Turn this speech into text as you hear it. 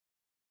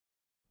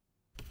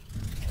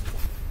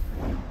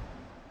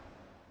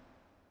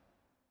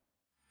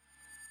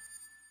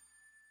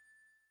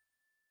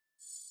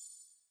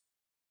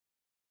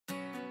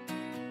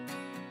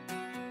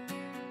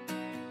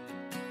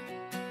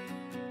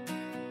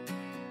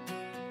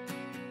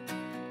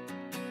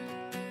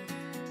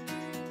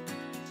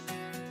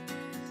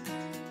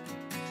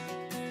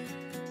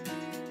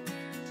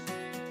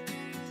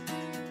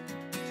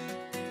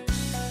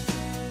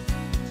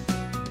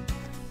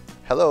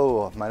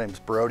Hello, my name is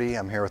Brody.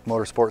 I'm here with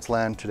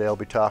Sportsland. Today I'll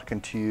be talking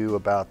to you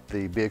about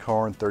the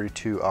Bighorn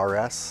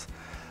 32RS.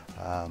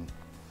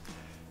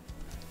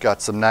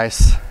 Got some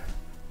nice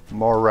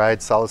more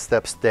ride solid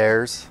step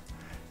stairs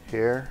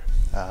here.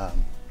 Got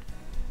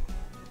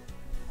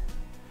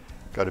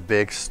a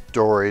big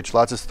storage,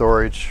 lots of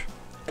storage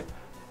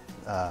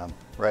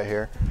right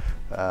here.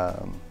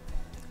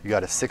 You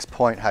got a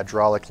 6-point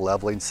hydraulic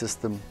leveling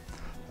system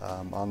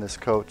on this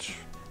coach.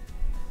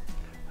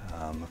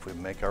 If we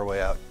make our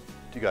way out,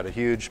 you got a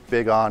huge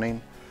big awning,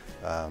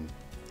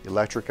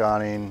 electric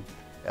awning,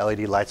 LED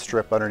light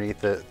strip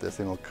underneath it. This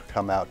thing will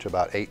come out to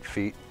about 8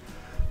 feet.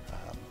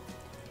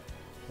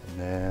 And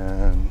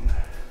then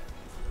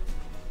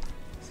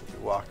so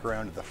we walk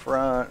around to the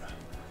front,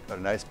 got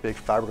a nice big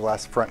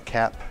fiberglass front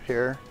cap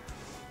here.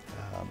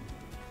 And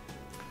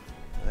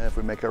then if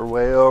we make our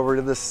way over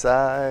to this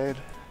side,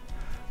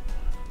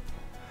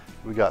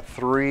 we got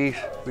three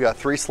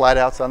slide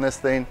outs on this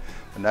thing.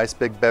 A nice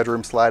big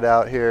bedroom slide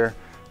out here,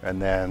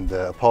 and then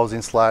the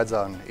opposing slides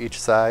on each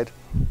side.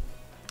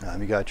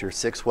 You got your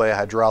 6-way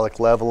hydraulic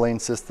leveling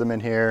system in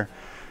here.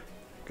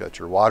 Got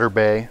your water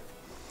bay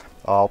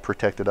all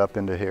protected up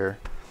into here.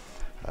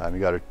 You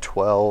got a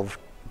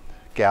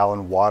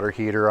 12-gallon water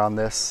heater on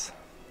this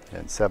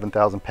and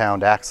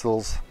 7,000-pound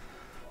axles.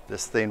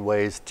 This thing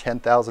weighs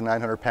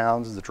 10,900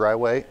 pounds is the dry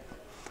weight.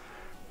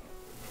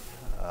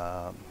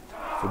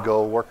 If we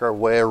go work our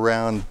way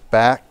around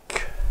back,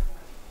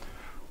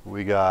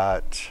 we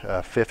got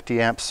 50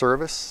 amp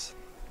service.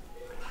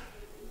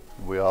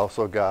 We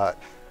also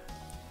got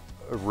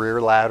a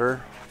rear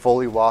ladder,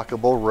 fully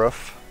walkable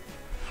roof.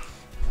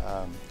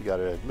 You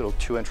got a little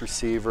 2-inch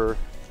receiver,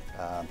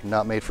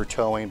 not made for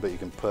towing, but you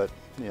can put,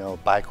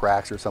 bike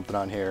racks or something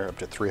on here up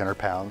to 300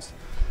 pounds.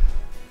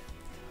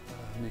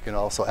 You can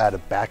also add a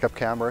backup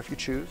camera if you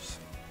choose.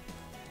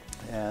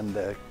 And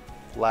the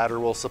ladder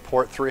will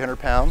support 300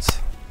 pounds.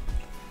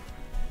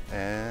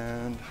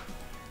 And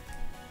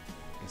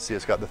you can see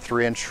it's got the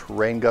 3-inch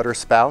rain gutter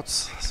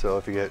spouts. So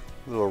if you get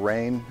a little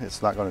rain,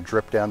 it's not going to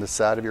drip down the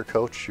side of your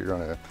coach. We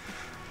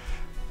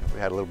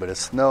had a little bit of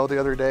snow the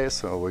other day,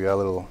 so we got a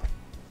little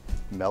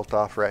melt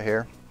off right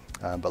here.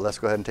 But let's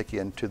go ahead and take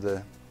you into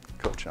the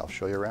coach and I'll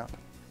show you around.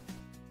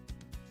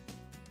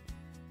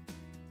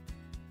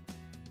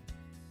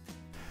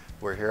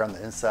 We're here on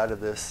the inside of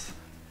this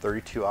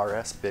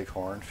 32RS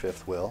Bighorn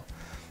 5th wheel.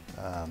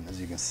 As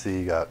you can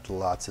see, you got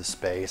lots of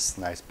space,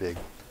 nice big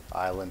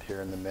island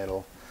here in the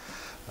middle.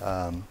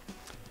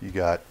 You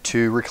got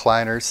 2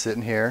 recliners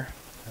sitting here,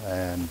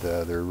 and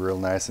they're real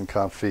nice and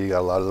comfy. You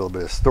got a little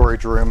bit of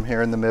storage room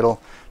here in the middle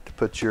to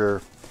put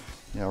your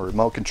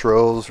remote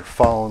controls, your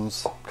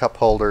phones, cup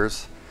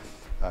holders.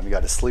 You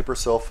got a sleeper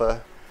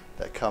sofa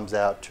that comes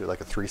out to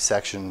like a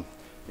 3-section,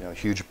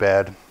 huge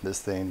bed.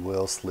 This thing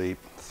will sleep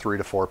 3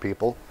 to 4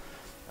 people.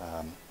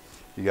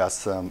 You got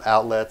some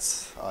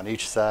outlets on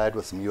each side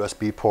with some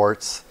USB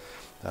ports.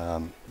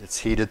 It's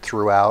heated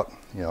throughout,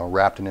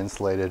 wrapped and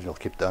insulated. It'll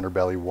keep the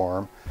underbelly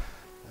warm.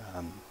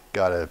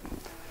 Got a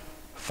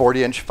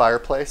 40-inch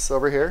fireplace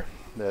over here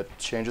that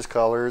changes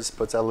colors,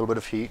 puts out a little bit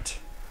of heat.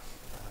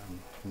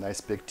 Nice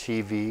big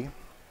TV.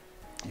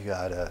 You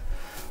got a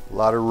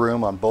lot of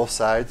room on both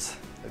sides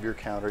of your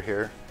counter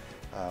here,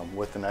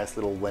 with a nice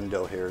little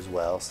window here as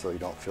well, so you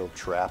don't feel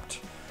trapped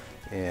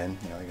in.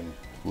 You can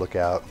look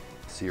out,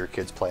 see your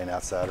kids playing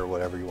outside or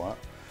whatever you want.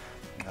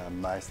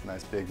 Nice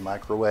big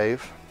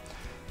microwave.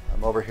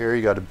 Over here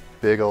you got a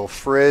big old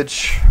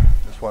fridge.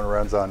 This one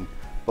runs on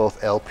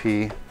both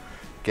LP,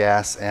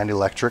 gas, and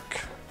electric.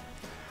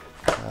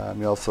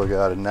 You also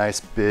got a nice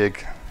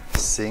big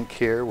sink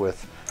here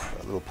with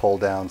a little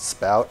pull-down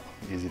spout,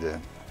 easy to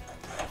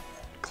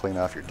clean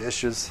off your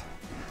dishes.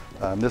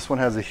 This one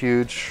has a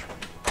huge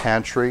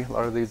pantry. A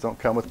lot of these don't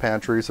come with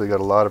pantry, so you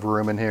got a lot of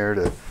room in here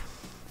to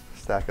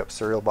stack up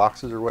cereal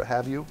boxes or what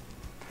have you.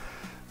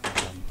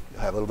 You'll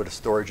have a little bit of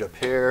storage up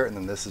here, and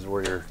then this is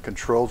where your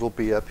controls will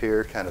be up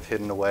here, kind of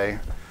hidden away.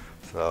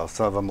 So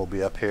some of them will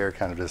be up here,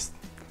 kind of just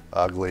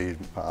ugly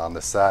on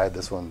the side.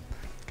 This one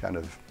kind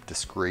of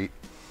discreet.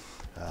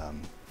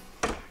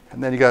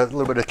 And then you got a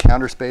little bit of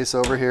counter space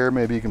over here.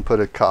 Maybe you can put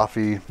a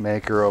coffee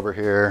maker over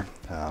here,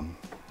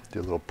 do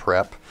a little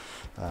prep.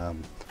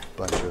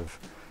 Bunch of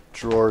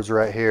drawers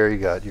right here. You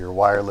got your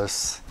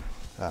wireless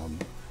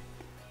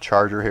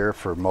charger here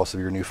for most of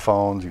your new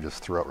phones. You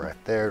just throw it right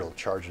there. It'll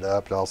charge it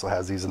up. It also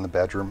has these in the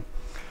bedroom.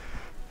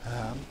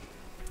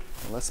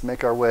 Let's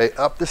make our way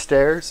up the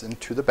stairs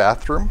into the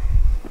bathroom.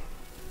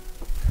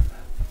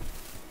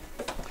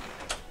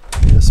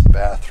 This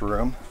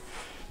bathroom,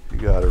 you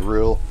got a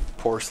real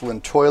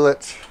porcelain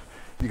toilet.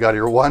 You got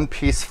your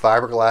 1-piece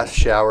fiberglass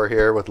shower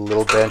here with a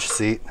little bench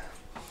seat.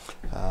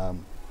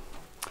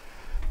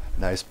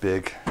 Nice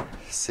big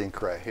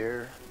sink right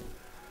here.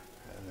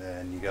 And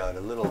then you got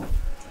a little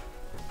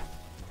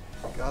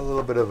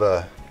bit of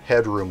a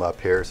headroom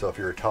up here, so if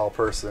you're a tall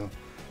person,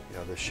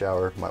 this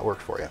shower might work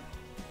for you.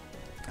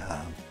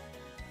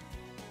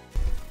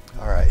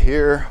 All right,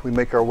 here we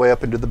make our way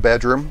up into the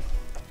bedroom.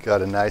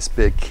 Got a nice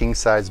big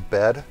king-size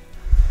bed.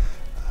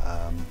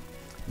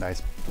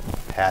 nice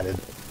padded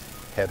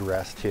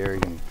headrest here. You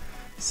can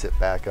sit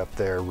back up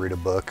there, read a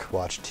book,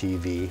 watch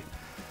TV.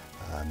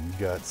 You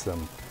got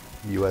some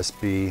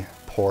USB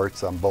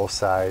ports on both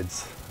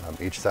sides.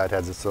 Each side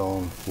has its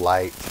own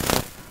light.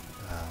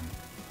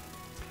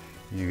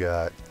 You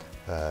got,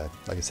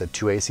 like I said,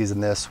 2 ACs in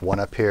this, one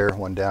up here,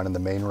 one down in the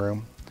main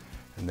room.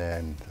 And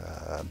then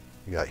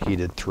you got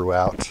heated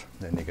throughout.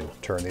 Then you can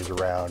turn these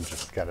around,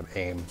 just kind of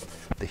aim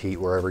the heat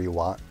wherever you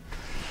want.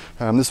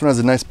 This one has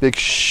a nice big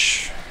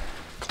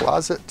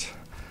closet,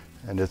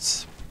 and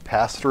it's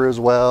pass through as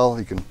well.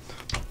 You can,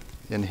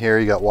 in here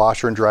you got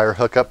washer and dryer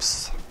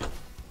hookups.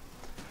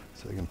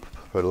 So you can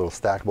put a little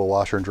stackable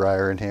washer and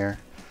dryer in here.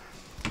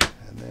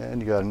 And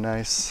then you got a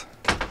nice,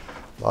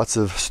 lots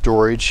of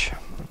storage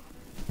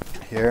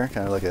here,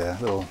 kind of like a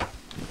little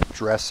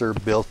dresser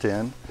built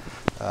in.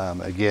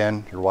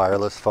 Again, your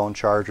wireless phone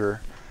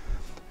charger,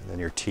 and then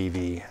your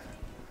TV.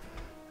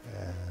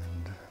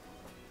 And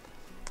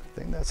I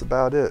think that's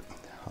about it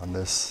on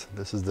this.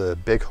 This is the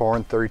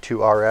Bighorn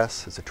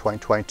 32RS. It's a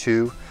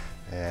 2022,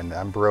 and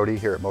I'm Brody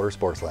here at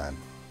Sportsland.